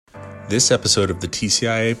This episode of the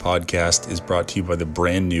TCIA podcast is brought to you by the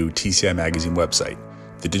brand new TCI Magazine website,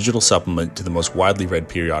 the digital supplement to the most widely read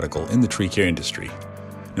periodical in the tree care industry.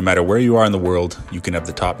 No matter where you are in the world, you can have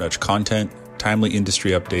the top-notch content, timely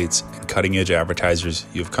industry updates, and cutting-edge advertisers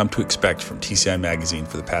you have come to expect from TCI Magazine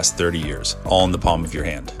for the past 30 years, all in the palm of your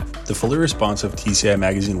hand. The fully responsive TCI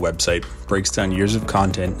Magazine website breaks down years of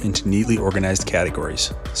content into neatly organized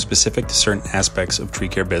categories, specific to certain aspects of tree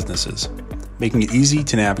care businesses, making it easy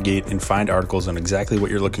to navigate and find articles on exactly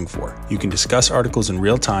what you're looking for. You can discuss articles in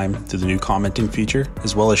real time through the new commenting feature,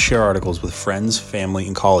 as well as share articles with friends, family,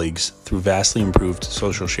 and colleagues through vastly improved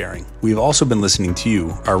social sharing. We have also been listening to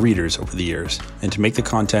you, our readers, over the years, and to make the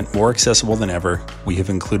content more accessible than ever, we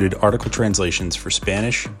have included article translations for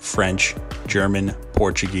Spanish, French, German,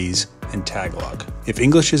 Portuguese, and Tagalog. If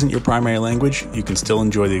English isn't your primary language, you can still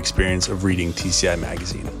enjoy the experience of reading TCI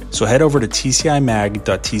Magazine. So head over to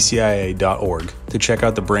tcimag.tcia.org to check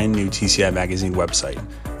out the brand new TCI Magazine website,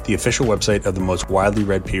 the official website of the most widely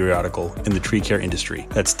read periodical in the tree care industry.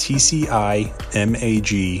 That's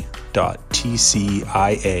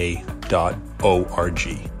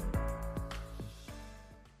tcimag.tcia.org.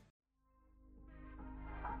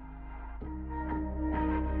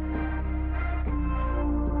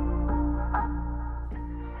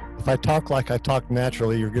 If I talk like I talk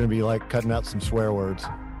naturally, you're going to be like cutting out some swear words.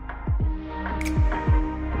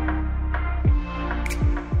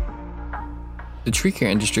 The tree care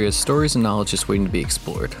industry has stories and knowledge just waiting to be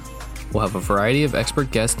explored. We'll have a variety of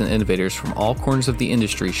expert guests and innovators from all corners of the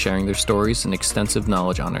industry sharing their stories and extensive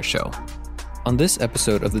knowledge on our show. On this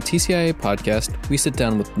episode of the TCIA podcast, we sit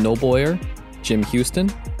down with Noel Boyer, Jim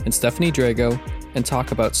Houston, and Stephanie Drago and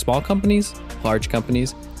talk about small companies, large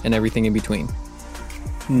companies, and everything in between.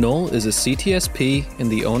 Noel is a CTSP and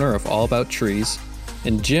the owner of All About Trees,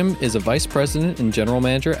 and Jim is a vice president and general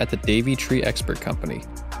manager at the Davey Tree Expert Company.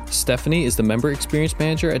 Stephanie is the member experience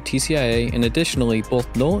manager at TCIA, and additionally,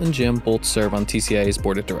 both Noel and Jim both serve on TCIA's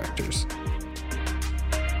board of directors.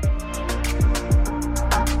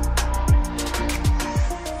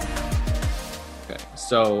 Okay,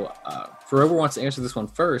 so for whoever wants to answer this one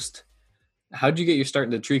first, how did you get your start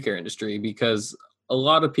in the tree care industry? Because a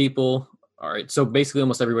lot of people... All right. So basically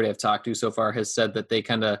almost everybody I've talked to so far has said that they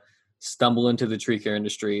kind of stumble into the tree care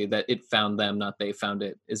industry, that it found them, not they found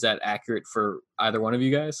it. Is that accurate for either one of you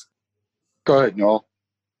guys? Go ahead, Noel.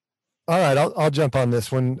 All right. I'll jump on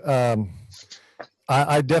this one.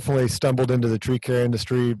 I definitely stumbled into the tree care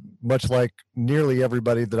industry, much like nearly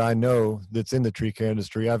everybody that I know that's in the tree care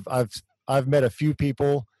industry. I've met a few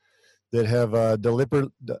people that have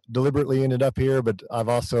deliberately ended up here, but I've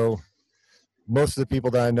also... most of the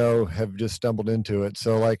people that I know have just stumbled into it.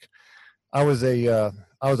 So like I was a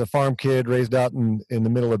farm kid raised out in the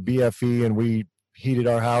middle of BFE, and we heated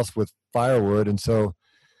our house with firewood. And so,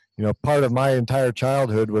 part of my entire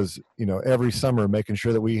childhood was, every summer making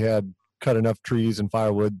sure that we had cut enough trees and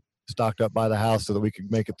firewood stocked up by the house so that we could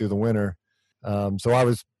make it through the winter. So I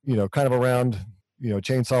was, kind of around,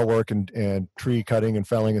 chainsaw work and tree cutting and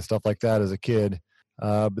felling and stuff like that as a kid.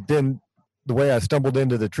 But then the way I stumbled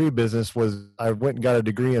into the tree business was I went and got a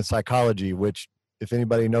degree in psychology, which if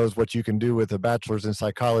anybody knows what you can do with a bachelor's in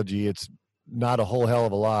psychology, it's not a whole hell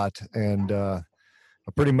of a lot. And I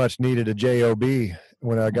pretty much needed a job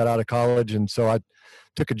when I got out of college. And so I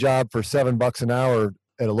took a job for $7 an hour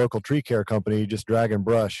at a local tree care company, just dragging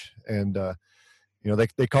brush. And,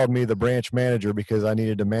 they called me the branch manager because I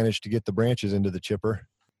needed to manage to get the branches into the chipper.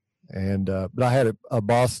 And but I had a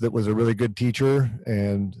boss that was a really good teacher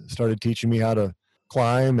and started teaching me how to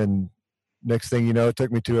climb. And next thing you know, it took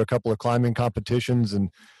me to a couple of climbing competitions,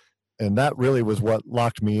 and that really was what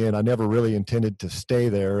locked me in. I never really intended to stay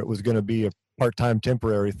there. It was going to be a part-time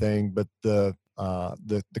temporary thing, but the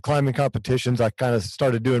climbing competitions, I kind of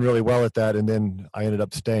started doing really well at that, and then I ended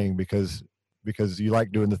up staying because you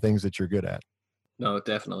like doing the things that you're good at. No,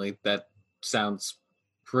 definitely. That sounds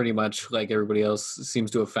pretty much like everybody else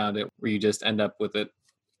seems to have found it, where you just end up with it.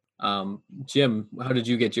 Jim, how did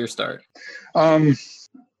you get your start?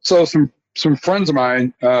 So some friends of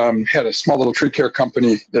mine had a small little tree care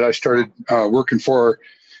company that I started working for in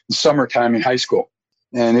the summertime in high school.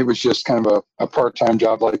 And it was just kind of a part-time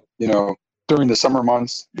job, like, during the summer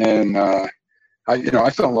months. And I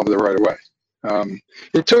fell in love with it right away.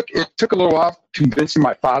 It took a little while convincing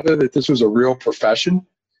my father that this was a real profession.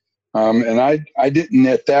 And I didn't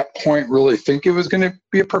at that point really think it was going to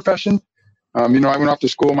be a profession. I went off to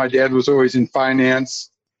school. My dad was always in finance.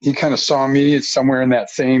 He kind of saw me somewhere in that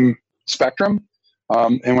same spectrum.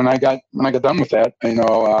 And when I got done with that,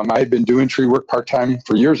 I had been doing tree work part-time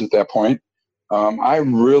for years at that point. I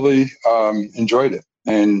really enjoyed it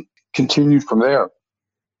and continued from there.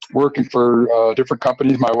 working for different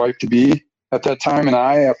companies. My wife to be at that time and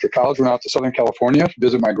I, after college, went out to Southern California to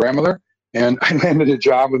visit my grandmother. And I landed a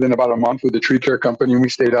job within about a month with a tree care company. And we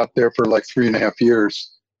stayed out there for like 3.5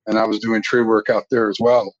 years. And I was doing tree work out there as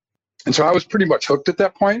well. And so I was pretty much hooked at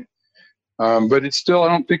that point. But it's still, I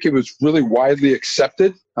don't think it was really widely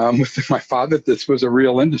accepted with my father that this was a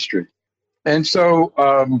real industry. And so,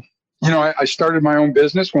 I started my own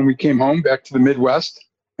business when we came home back to the Midwest,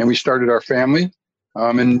 and we started our family. I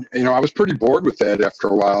was pretty bored with that after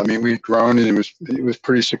a while. I mean, we'd grown and it was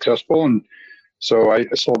pretty successful. And so I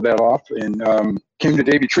sold that off and came to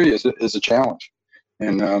Davey Tree as a challenge.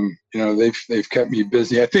 And, they've kept me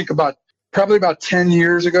busy. I think probably about 10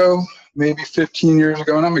 years ago, maybe 15 years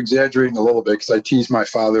ago, and I'm exaggerating a little bit because I tease my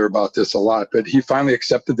father about this a lot, but he finally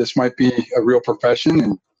accepted this might be a real profession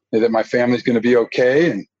and that my family's going to be okay.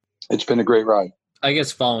 And it's been a great ride. I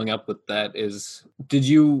guess following up with that is, did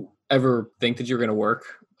you ever think that you were going to work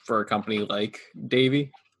for a company like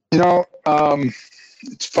Davey?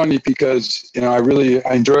 It's funny because,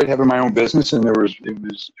 I enjoyed having my own business, and it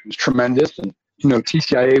was tremendous. And,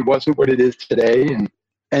 TCIA wasn't what it is today, and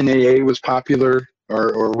NAA was popular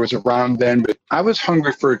or was around then, but I was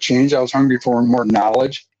hungry for a change. I was hungry for more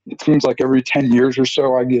knowledge. It seems like every 10 years or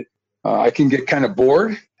so I can get kind of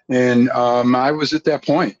bored. And I was at that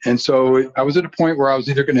point. And so I was at a point where I was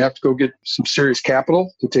either going to have to go get some serious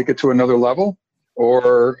capital to take it to another level,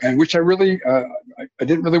 which I really, I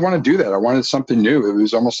didn't really want to do that. I wanted something new. It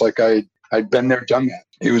was almost like I'd been there, done that.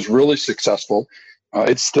 It was really successful.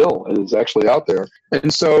 It still is actually out there.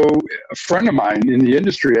 And so a friend of mine in the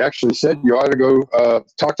industry actually said, you ought to go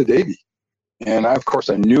talk to Davey. And of course,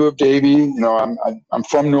 I knew of Davey. I'm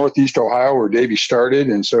from Northeast Ohio where Davey started.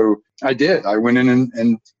 And so I did. I went in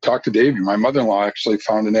and talked to Davey. My mother-in-law actually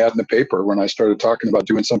found an ad in the paper when I started talking about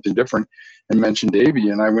doing something different and mentioned Davey.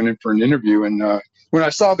 And I went in for an interview. And when I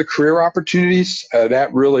saw the career opportunities, and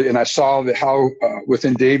I saw how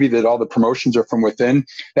within Davey that all the promotions are from within,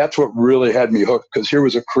 that's what really had me hooked, because here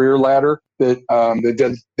was a career ladder that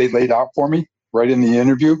they laid out for me right in the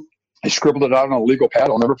interview. I scribbled it out on a legal pad.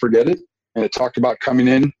 I'll never forget it. And it talked about coming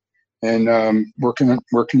in and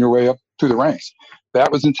working your way up through the ranks. That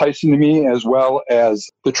was enticing to me, as well as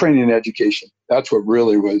the training and education. That's what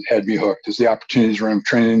really had me hooked, is the opportunities around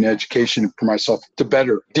training and education for myself to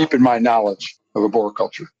better deepen my knowledge of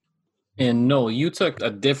arboriculture. And Noel, you took a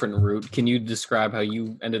different route. Can you describe how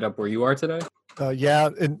you ended up where you are today? Yeah,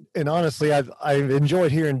 and honestly, I've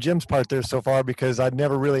enjoyed hearing Jim's part there so far, because I'd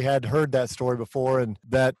never really had heard that story before, and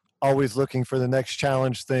that always looking for the next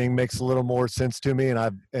challenge thing makes a little more sense to me,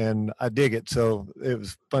 and I dig it. So it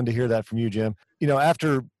was fun to hear that from you, Jim.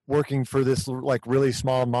 After working for this like really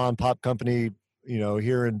small mom and pop company,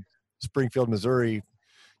 here in Springfield, Missouri,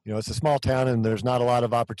 it's a small town and there's not a lot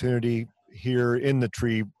of opportunity here in the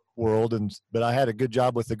tree world, but I had a good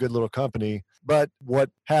job with a good little company. But what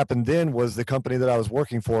happened then was the company that I was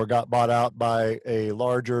working for got bought out by a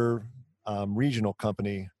larger regional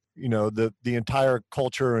company. The entire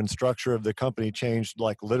culture and structure of the company changed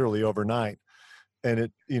like literally overnight. And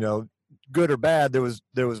it, good or bad, there was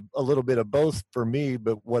a little bit of both for me,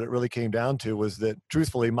 but what it really came down to was that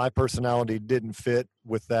truthfully, my personality didn't fit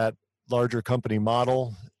with that larger company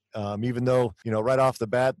model. Even though, right off the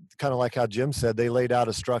bat, kind of like how Jim said, they laid out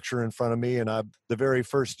a structure in front of me, and the very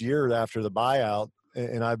first year after the buyout,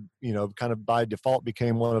 and I, kind of by default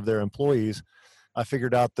became one of their employees, I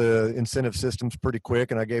figured out the incentive systems pretty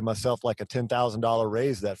quick, and I gave myself like a $10,000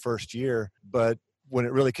 raise that first year. But when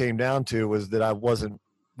it really came down to was that I wasn't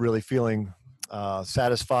really feeling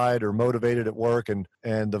satisfied or motivated at work, and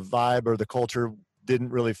the vibe or the culture didn't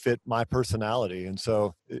really fit my personality. And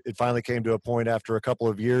so it finally came to a point after a couple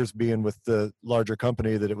of years being with the larger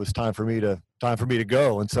company that it was time for me to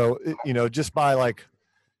go. And so, just by like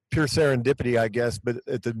pure serendipity, I guess, but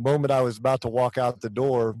at the moment I was about to walk out the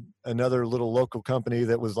door, another little local company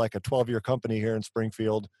that was like a 12-year company here in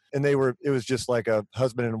Springfield, and it was just like a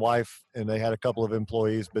husband and wife, and they had a couple of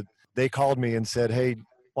employees, but they called me and said, "Hey,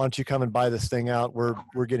 why don't you come and buy this thing out? We're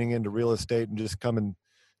getting into real estate, and just come and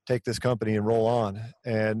take this company and roll on."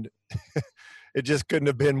 And it just couldn't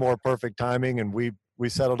have been more perfect timing. And we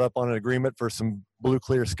settled up on an agreement for some blue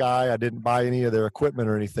clear sky. I didn't buy any of their equipment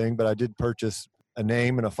or anything, but I did purchase a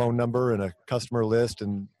name and a phone number and a customer list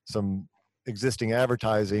and some existing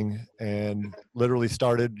advertising, and literally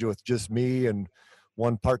started with just me and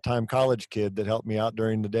one part-time college kid that helped me out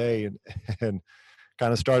during the day, and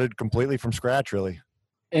kind of started completely from scratch, really.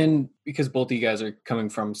 And because both of you guys are coming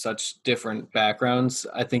from such different backgrounds,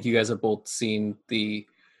 I think you guys have both seen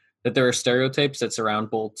that there are stereotypes that surround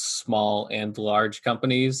both small and large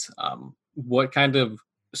companies. What kind of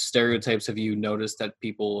stereotypes have you noticed that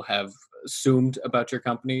people have assumed about your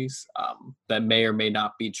companies that may or may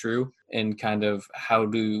not be true? And kind of how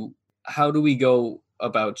do we go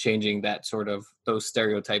about changing that sort of those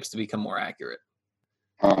stereotypes to become more accurate?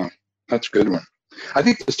 That's a good one. I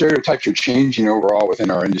think the stereotypes are changing overall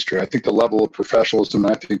within our industry. I think the level of professionalism,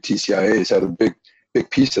 I think TCIA has had a big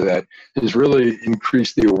piece of that, has really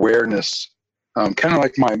increased the awareness. Kind of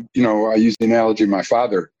like I use the analogy of my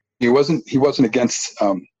father. He wasn't against,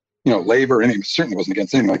 labor or anything. Certainly wasn't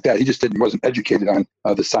against anything like that. He just wasn't educated on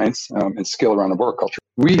the science and skill around the work culture.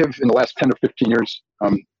 We have, in the last 10 or 15 years,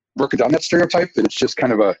 broken down that stereotype that it's just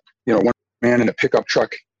kind of a, one man in a pickup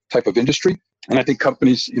truck type of industry. And I think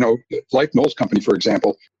companies, like Knowles Company, for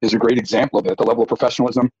example, is a great example of it. The level of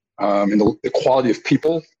professionalism and the quality of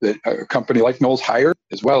people that a company like Knowles hire,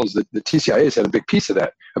 as well as the TCIA has had a big piece of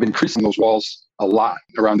that, of increasing those walls a lot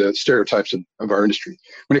around the stereotypes of our industry.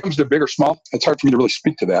 When it comes to big or small, it's hard for me to really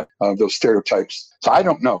speak to that, those stereotypes. So I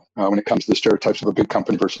don't know when it comes to the stereotypes of a big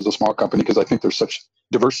company versus a small company, because I think there's such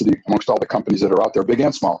diversity amongst all the companies that are out there, big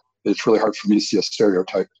and small, that it's really hard for me to see a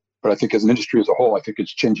stereotype. But I think as an industry as a whole, I think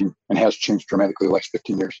it's changing and has changed dramatically the last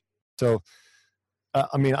 15 years. So,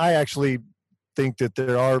 I actually think that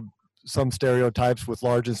there are some stereotypes with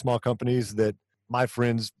large and small companies that my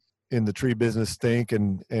friends in the tree business think.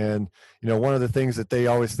 And one of the things that they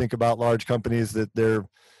always think about large companies, that they're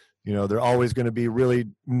always going to be really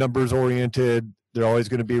numbers oriented. They're always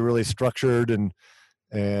going to be really structured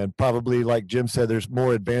and probably, like Jim said, there's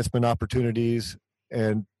more advancement opportunities,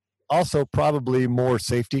 and also probably more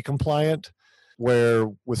safety compliant, where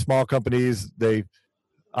with small companies,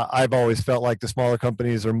 I've always felt like the smaller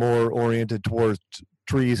companies are more oriented towards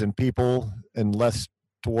trees and people and less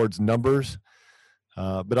towards numbers.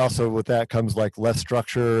 But also with that comes like less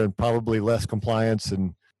structure and probably less compliance.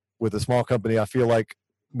 And with a small company, I feel like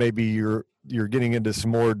maybe you're getting into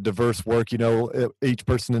some more diverse work. Each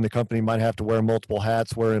person in the company might have to wear multiple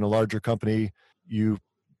hats, where in a larger company, you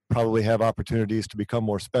probably have opportunities to become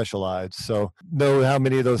more specialized. So know how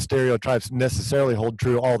many of those stereotypes necessarily hold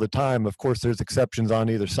true all the time. Of course, there's exceptions on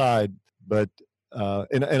either side, but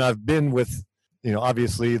and I've been with,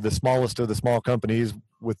 obviously the smallest of the small companies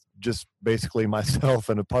with just basically myself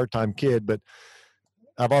and a part-time kid, but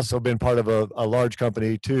I've also been part of a large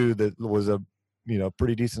company too, that was a,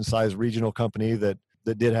 pretty decent sized regional company that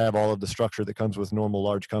did have all of the structure that comes with normal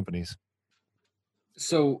large companies.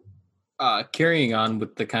 So carrying on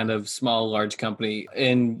with the kind of small, large company,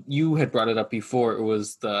 and you had brought it up before, it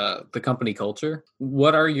was the company culture.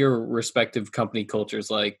 What are your respective company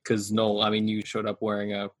cultures like? Because Noel, you showed up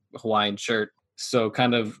wearing a Hawaiian shirt. So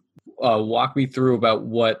kind of walk me through about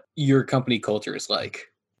what your company culture is like.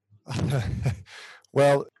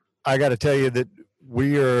 Well, I got to tell you that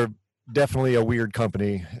we are definitely a weird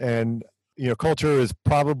company. And, culture is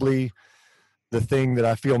probably the thing that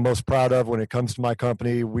I feel most proud of when it comes to my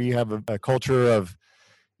company. We have a culture of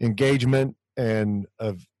engagement and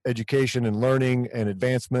of education and learning and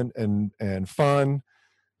advancement and fun.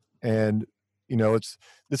 And,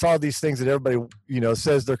 it's all these things that everybody,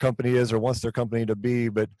 says their company is or wants their company to be.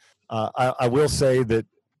 But I will say that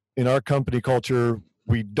in our company culture,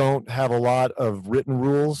 we don't have a lot of written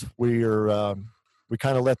rules. We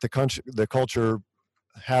kind of let the culture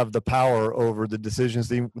have the power over the decisions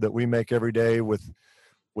that we make every day with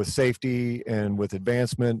safety and with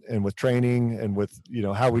advancement and with training and with,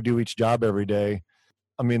 how we do each job every day.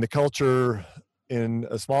 The culture in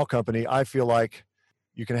a small company, I feel like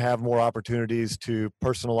you can have more opportunities to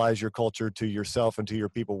personalize your culture to yourself and to your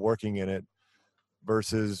people working in it,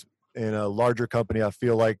 versus in a larger company. I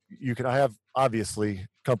feel like I have obviously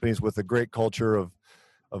companies with a great culture of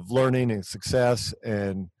learning and success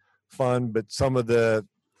and fun, but some of the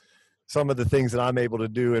things that I'm able to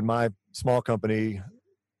do in my small company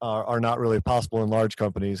are not really possible in large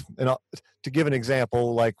companies. And to give an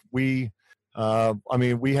example, like we have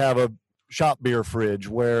a shop beer fridge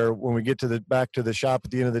where when we get back to the shop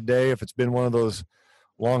at the end of the day, if it's been one of those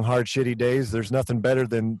long, hard, shitty days, there's nothing better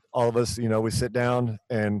than all of us, we sit down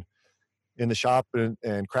and in the shop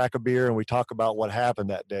and crack a beer and we talk about what happened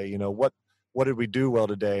that day. What did we do well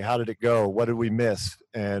today? How did it go? What did we miss?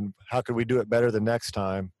 And how could we do it better the next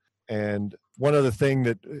time? And one other thing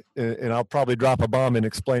that, and I'll probably drop a bomb in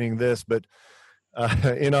explaining this, but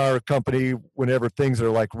in our company, whenever things are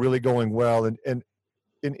like really going well, and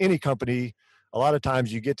in any company, a lot of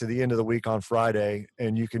times you get to the end of the week on Friday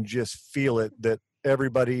and you can just feel it that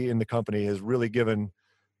everybody in the company has really given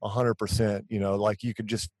 100%, like you could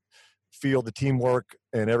just feel the teamwork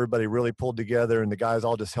and everybody really pulled together and the guys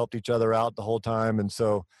all just helped each other out the whole time. And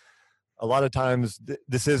so a lot of times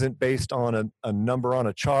this isn't based on a number on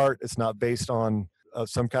a chart. It's not based on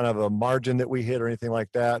some kind of a margin that we hit or anything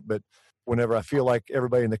like that. But whenever I feel like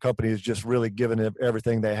everybody in the company is just really giving it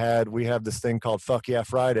everything they had, we have this thing called Fuck Yeah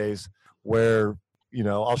Fridays, where, you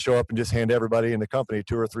know, I'll show up and just hand everybody in the company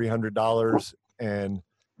 $200 or $300, and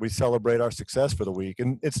we celebrate our success for the week.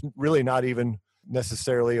 And it's really not even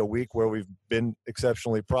necessarily a week where we've been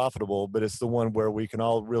exceptionally profitable, but it's the one where we can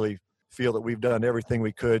all really feel that we've done everything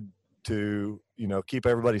we could to, you know, keep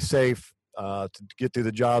everybody safe, to get through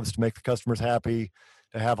the jobs, to make the customers happy,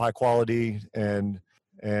 to have high quality, and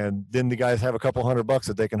then the guys have a couple $100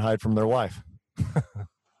 that they can hide from their wife.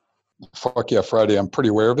 Fuck Yeah Friday, I'm pretty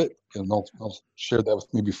aware of it, and I'll share that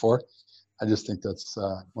with me before. I just think that's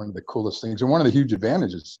one of the coolest things, and one of the huge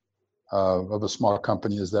advantages of a small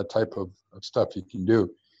company is that type of stuff you can do.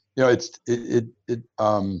 You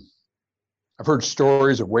know, I've heard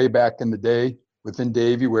stories of way back in the day within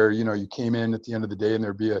Davey where, you know, you came in at the end of the day and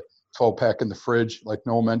there'd be a 12-pack in the fridge, like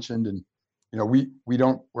Noel mentioned, and you know,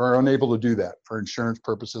 we're unable to do that for insurance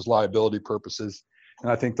purposes, liability purposes.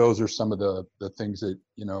 And I think those are some of the things that,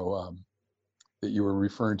 you know, that you were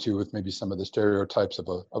referring to with maybe some of the stereotypes of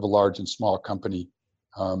a large and small company.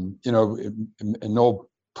 You know, and Noel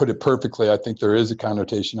put it perfectly. I think there is a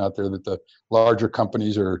connotation out there that the larger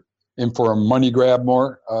companies are in for a money grab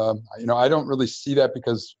more. You know, I don't really see that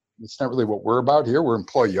because it's not really what we're about here. We're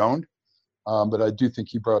employee owned. But I do think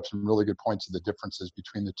he brought up some really good points of the differences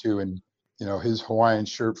between the two. And, you know, his Hawaiian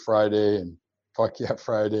shirt Friday and Fuck Yeah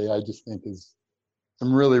Friday, I just think is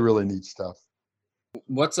some really, really neat stuff.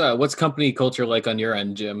 What's company culture like on your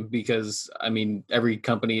end, Jim? Because I mean, every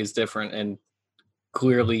company is different, and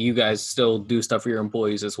clearly you guys still do stuff for your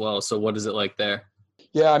employees as well. So what is it like there?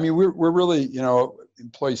 Yeah, I mean, we're really, you know,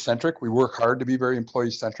 employee centric. We work hard to be very employee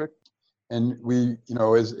centric, and we, you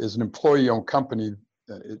know, as an employee owned company,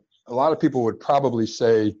 a lot of people would probably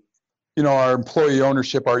say, you know, our employee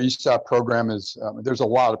ownership, our ESOP program is, there's a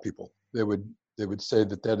lot of people that would say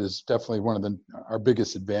that is definitely one of our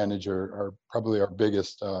biggest advantage or probably our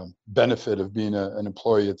biggest benefit of being an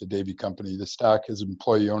employee at the Davey company. The stock is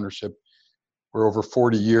employee ownership. We're over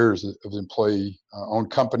 40 years of employee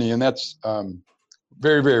owned company, and that's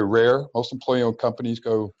very, very rare. Most employee owned companies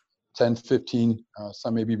go 10, 15,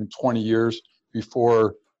 some maybe even 20 years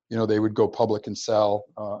before, you know, they would go public and sell,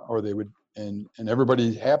 or they would, and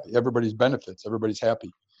everybody's happy, everybody's benefits, everybody's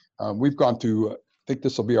happy. We've gone through, I think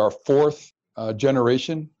this will be our fourth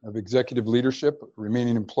generation of executive leadership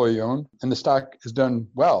remaining employee owned, and the stock has done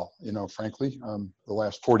well, you know, frankly, the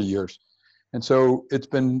last 40 years. And so it's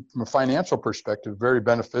been, from a financial perspective, very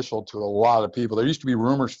beneficial to a lot of people. There used to be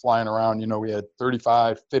rumors flying around, you know, we had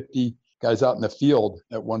 35, 50 guys out in the field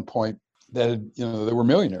at one point that, you know, they were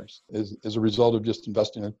millionaires as a result of just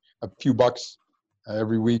investing a few bucks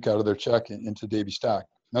every week out of their check into Davey stock.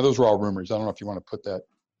 Now, those were all rumors. I don't know if you want to put that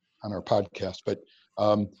on our podcast, but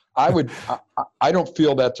I don't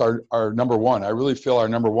feel that's our number one. I really feel our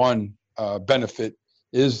number one benefit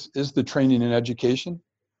is the training and education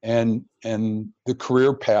and the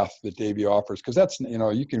career path that Davey offers. Because that's, you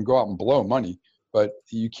know, you can go out and blow money, but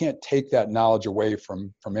you can't take that knowledge away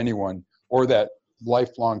from anyone, or that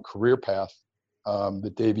lifelong career path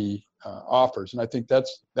that Davey offers. And I think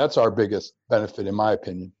that's our biggest benefit, in my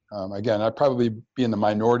opinion. Again, I'd probably be in the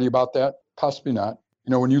minority about that, possibly not.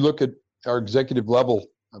 You know, when you look at our executive level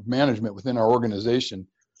of management within our organization,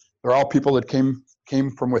 they're all people that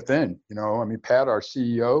came from within. You know, I mean, Pat, our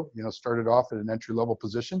CEO, you know, started off at an entry-level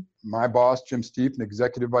position. My boss, Jim Steep, an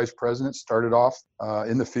executive vice president, started off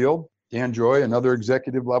in the field. Dan Joy, another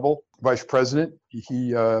executive level vice president,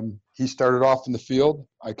 he started off in the field.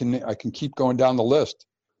 I can keep going down the list.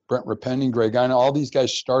 Brent Repenning, Greg Ina, all these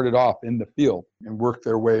guys started off in the field and worked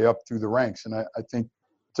their way up through the ranks. And I think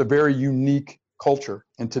it's a very unique culture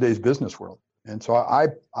in today's business world. And so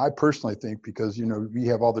I personally think, because, you know, we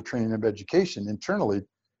have all the training of education internally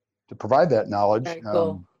to provide that knowledge. Very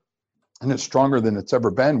cool. And it's stronger than it's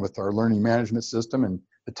ever been with our learning management system and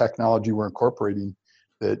the technology we're incorporating,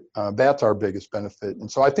 that's our biggest benefit.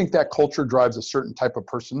 And so I think that culture drives a certain type of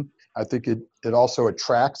person. I think it also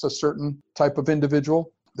attracts a certain type of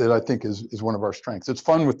individual that I think is one of our strengths. It's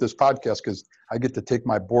fun with this podcast because I get to take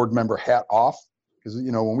my board member hat off, because,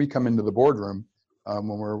 you know, when we come into the boardroom,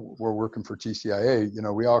 when we're working for TCIA, you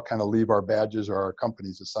know, we all kind of leave our badges or our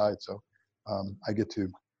companies aside. So I get to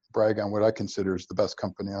brag on what I consider is the best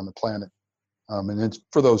company on the planet. And it's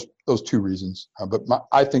for those two reasons. But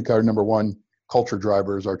I think our number one culture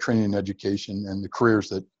driver is our training and education and the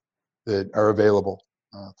careers that are available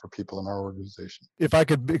for people in our organization. If I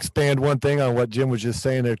could expand one thing on what Jim was just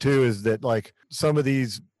saying there too, is that, like, some of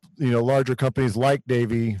these, you know, larger companies like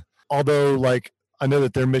Davey, although, like, I know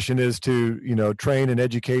that their mission is to, you know, train and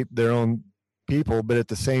educate their own people, but at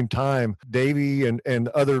the same time, Davey and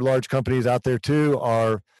other large companies out there too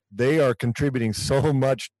they are contributing so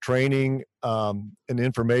much training and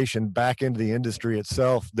information back into the industry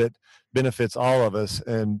itself that benefits all of us.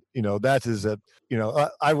 And that is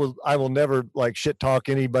I will never like shit talk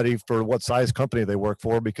anybody for what size company they work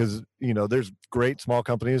for, because there's great small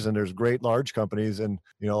companies and there's great large companies, and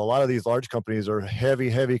a lot of these large companies are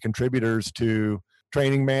heavy contributors to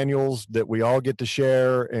training manuals that we all get to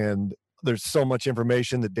share. And there's so much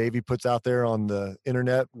information that Davey puts out there on the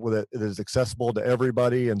internet that is accessible to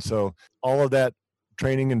everybody. And so all of that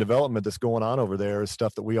training and development that's going on over there is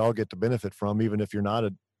stuff that we all get to benefit from, even if you're not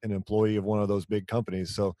an employee of one of those big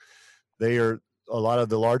companies. So a lot of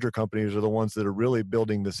the larger companies are the ones that are really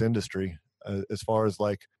building this industry as far as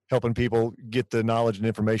like helping people get the knowledge and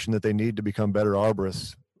information that they need to become better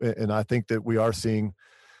arborists. And I think that we are seeing,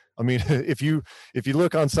 I mean, if you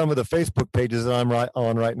look on some of the Facebook pages that I'm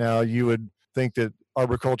on right now, you would think that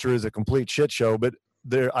arboriculture is a complete shit show. But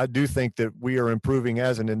I do think that we are improving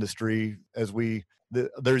as an industry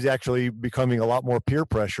there's actually becoming a lot more peer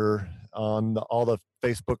pressure on all the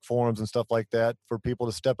Facebook forums and stuff like that for people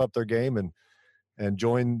to step up their game and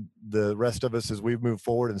join the rest of us as we move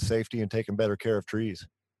forward in safety and taking better care of trees.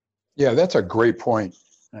 Yeah, that's a great point.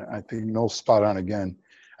 I think Noel's spot on again.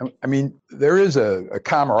 I mean, there is a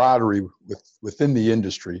camaraderie within the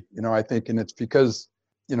industry, I think, and it's because,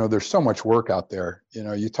 there's so much work out there.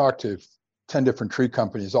 You talk to 10 different tree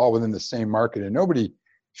companies all within the same market, and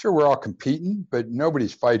sure, we're all competing, but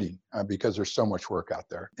nobody's fighting because there's so much work out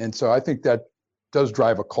there. And so I think that does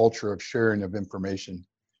drive a culture of sharing of information,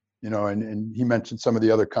 and he mentioned some of the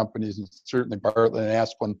other companies, and certainly Bartlett and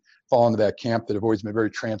Asplin fall into that camp that have always been very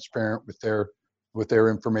transparent with their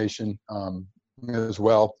information. As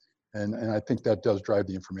well, and I think that does drive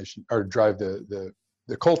the information, or drive the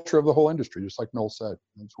culture of the whole industry, just like Noel said.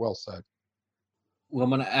 It's well said. Well, I'm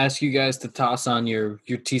going to ask you guys to toss on your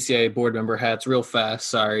TCIA board member hats real fast.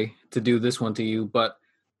 Sorry to do this one to you, but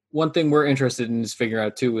one thing we're interested in is figuring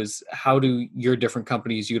out too is how do your different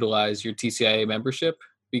companies utilize your TCIA membership?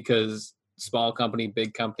 Because small company,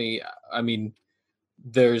 big company, I mean,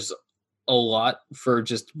 there's a lot for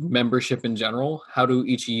just membership in general. How do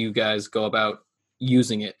each of you guys go about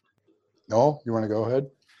using it? Noel, you want to go ahead?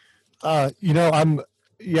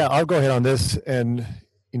 I'll go ahead on this. And,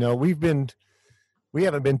 we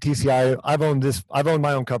haven't been TCI. I've owned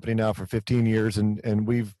my own company now for 15 years, and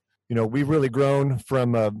we've really grown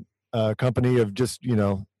from a company of just,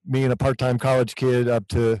 me and a part-time college kid up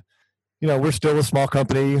to, we're still a small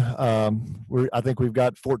company. I think we've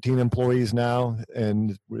got 14 employees now,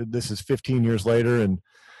 and this is 15 years later.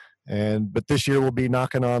 But this year we'll be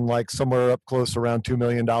knocking on like somewhere up close around $2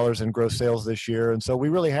 million in gross sales this year. And so we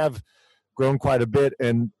really have grown quite a bit.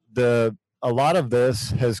 And a lot of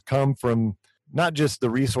this has come from not just the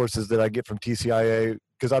resources that I get from TCIA,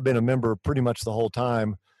 because I've been a member pretty much the whole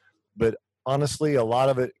time, but honestly, a lot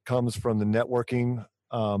of it comes from the networking.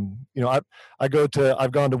 I've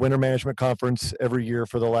gone to Winter Management Conference every year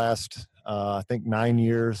for the last, I think 9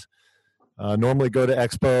 years, normally go to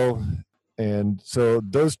Expo. And so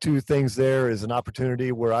those two things there is an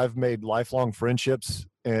opportunity where I've made lifelong friendships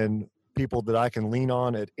and people that I can lean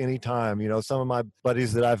on at any time. Some of my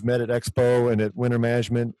buddies that I've met at Expo and at Winter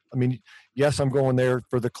Management, I mean, yes, I'm going there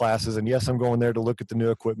for the classes, and yes, I'm going there to look at the new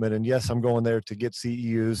equipment, and yes, I'm going there to get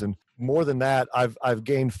CEUs. And more than that, I've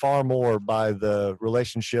gained far more by the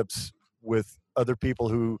relationships with other people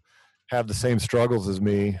who have the same struggles as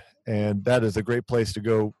me. And that is a great place to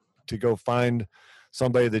go find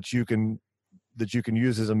somebody that you can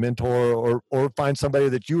use as a mentor, or find somebody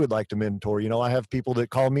that you would like to mentor. I have people that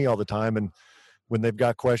call me all the time, and when they've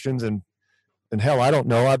got questions, and hell, I don't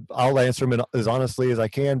know, I'll answer them as honestly as I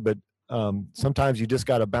can. But sometimes you just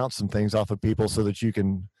got to bounce some things off of people so that you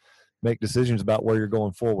can make decisions about where you're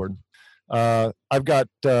going forward. I've got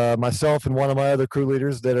myself and one of my other crew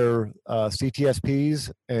leaders that are CTSPs,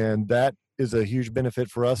 and that is a huge benefit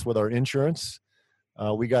for us with our insurance.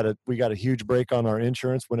 We got a huge break on our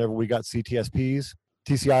insurance whenever we got CTSPs.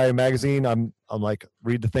 TCIA magazine, I'm like,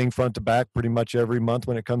 read the thing front to back pretty much every month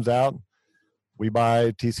when it comes out. We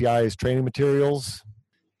buy TCIA's training materials.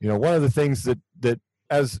 One of the things that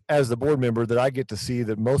as the board member that I get to see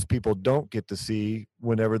that most people don't get to see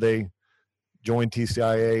whenever they join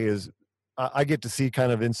TCIA is I get to see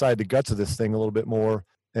kind of inside the guts of this thing a little bit more.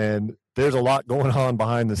 And there's a lot going on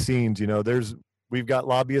behind the scenes. We've got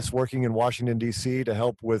lobbyists working in Washington, D.C. to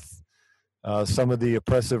help with some of the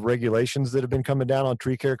oppressive regulations that have been coming down on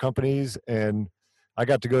tree care companies. And I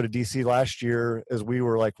got to go to D.C. last year as we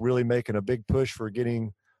were like really making a big push for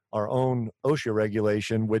getting our own OSHA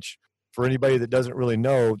regulation, which for anybody that doesn't really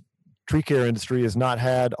know, tree care industry has not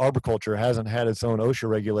had, arboriculture hasn't had its own OSHA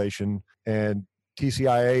regulation. And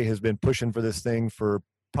TCIA has been pushing for this thing for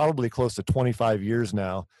probably close to 25 years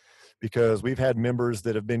now, because we've had members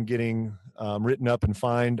that have been getting written up and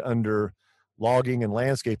fined under logging and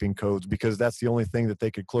landscaping codes, because that's the only thing that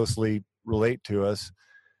they could closely relate to us.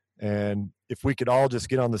 And if we could all just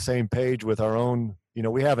get on the same page with our own,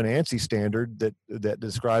 we have an ANSI standard that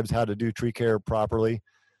describes how to do tree care properly.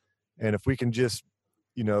 And if we can just,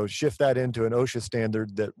 shift that into an OSHA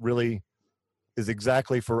standard that really is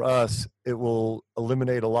exactly for us, it will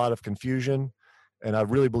eliminate a lot of confusion. And I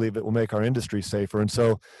really believe it will make our industry safer. And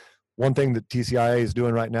so one thing that TCIA is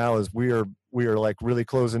doing right now is we are like really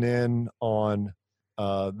closing in on,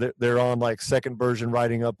 they're on like second version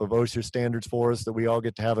writing up of OSHA standards for us that we all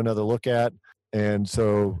get to have another look at. And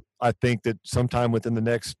so I think that sometime within the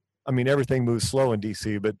next, everything moves slow in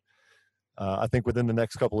DC, but I think within the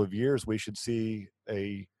next couple of years, we should see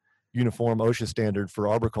a uniform OSHA standard for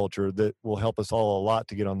arboriculture that will help us all a lot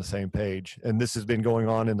to get on the same page. And this has been going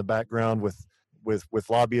on in the background with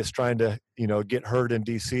lobbyists trying to, get heard in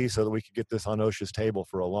DC so that we could get this on OSHA's table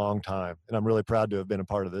for a long time. And I'm really proud to have been a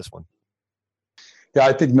part of this one. Yeah,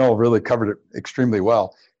 I think Noel really covered it extremely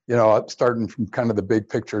well. Starting from kind of the big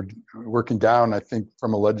picture, working down, I think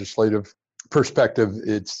from a legislative perspective,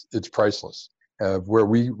 it's priceless. Where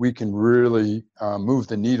we can really move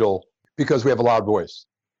the needle because we have a loud voice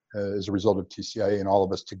as a result of TCIA and all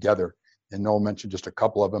of us together. And Noel mentioned just a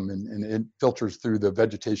couple of them, and it filters through the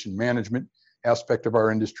vegetation management aspect of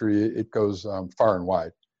our industry. It goes far and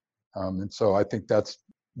wide. And so I think that's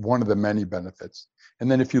one of the many benefits. And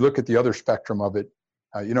then if you look at the other spectrum of it,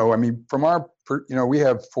 from our, we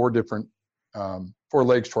have four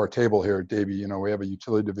legs to our table here at Davie. We have a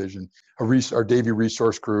utility division, our Davie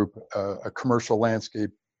Resource Group, a commercial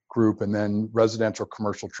landscape group, and then residential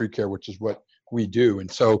commercial tree care, which is what we do.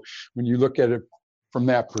 And so when you look at it from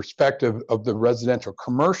that perspective of the residential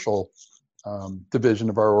commercial division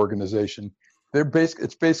of our organization,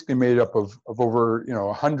 it's basically made up of over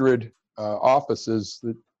 100 offices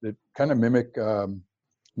that kind of mimic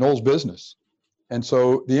Noel's business. And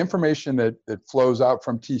so the information that flows out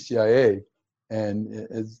from TCIA and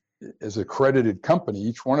as accredited company,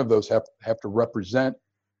 each one of those have to represent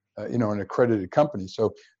an accredited company.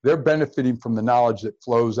 So they're benefiting from the knowledge that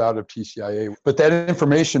flows out of TCIA. But that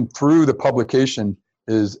information through the publication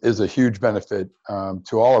is a huge benefit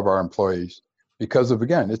to all of our employees because of,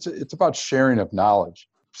 again, it's about sharing of knowledge,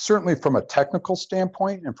 certainly from a technical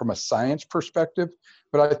standpoint and from a science perspective.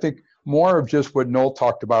 But I think more of just what Noel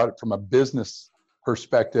talked about from a business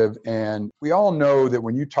perspective. And we all know that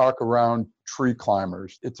when you talk around tree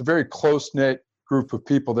climbers, it's a very close-knit group of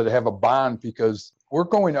people that have a bond because we're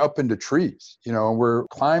going up into trees, we're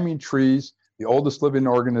climbing trees, the oldest living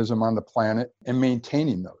organism on the planet, and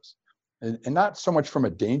maintaining those. And not so much from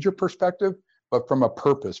a danger perspective, but from a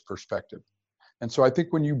purpose perspective. And so I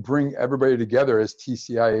think when you bring everybody together as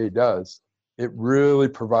TCIA does, it really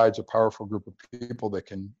provides a powerful group of people that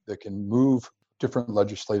can move different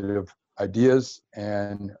legislative ideas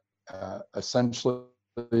and essentially,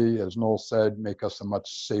 as Noel said, make us a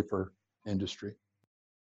much safer industry.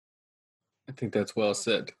 I think that's well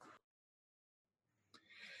said.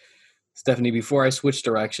 Stephanie, before I switch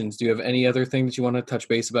directions, do you have any other thing that you want to touch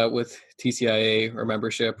base about with TCIA or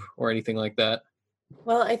membership or anything like that?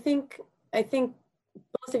 Well, I think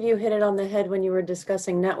both of you hit it on the head when you were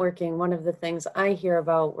discussing networking. One of the things I hear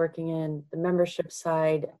about working in the membership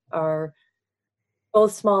side are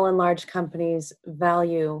both small and large companies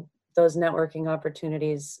value those networking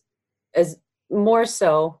opportunities as more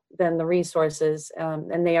so than the resources.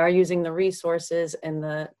 And they are using the resources and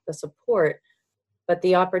the support, but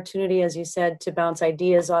the opportunity, as you said, to bounce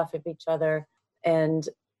ideas off of each other and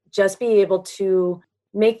just be able to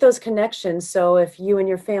make those connections. So if you and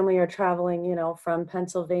your family are traveling, from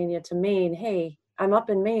Pennsylvania to Maine, hey, I'm up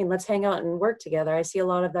in Maine, let's hang out and work together. I see a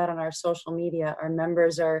lot of that on our social media. Our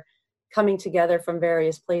members are coming together from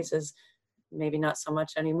various places, maybe not so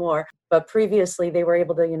much anymore, but previously they were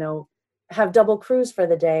able to, have double crews for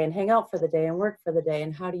the day and hang out for the day and work for the day.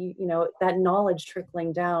 And how do you, that knowledge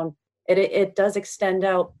trickling down, it does extend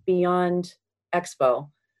out beyond Expo.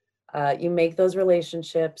 You make those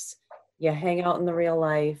relationships, you hang out in the real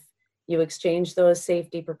life, you exchange those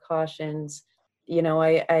safety precautions.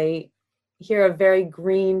 I hear of very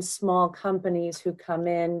green small companies who come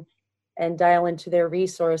in and dial into their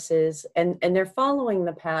resources and they're following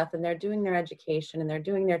the path and they're doing their education and they're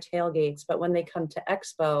doing their tailgates. But when they come to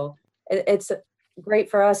Expo, it's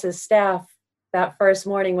great for us as staff that first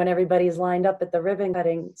morning when everybody's lined up at the ribbon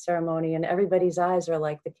cutting ceremony and everybody's eyes are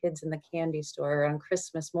like the kids in the candy store on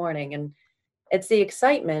Christmas morning. And it's the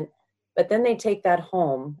excitement, but then they take that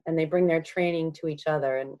home and they bring their training to each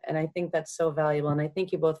other. And I think that's so valuable. And I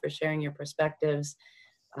thank you both for sharing your perspectives.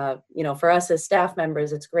 For us as staff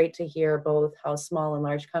members, it's great to hear both how small and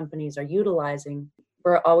large companies are utilizing.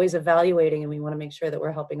 We're always evaluating, and we want to make sure that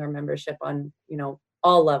we're helping our membership on,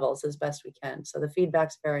 all levels as best we can. So the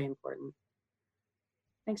feedback's very important.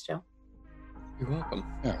 Thanks, Joe. You're welcome.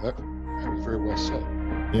 Yeah, that was very well said.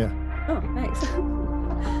 Yeah. Oh, thanks.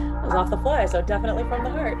 I was off the fly, so definitely from the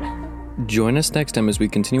heart. Join us next time as we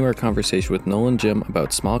continue our conversation with Noel and Jim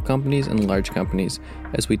about small companies and large companies,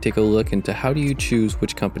 as we take a look into how do you choose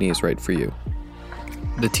which company is right for you.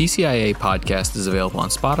 The TCIA podcast is available on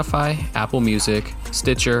Spotify, Apple Music,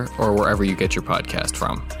 Stitcher, or wherever you get your podcast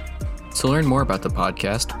from. To learn more about the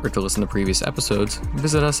podcast or to listen to previous episodes,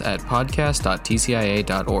 visit us at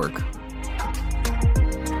podcast.tcia.org.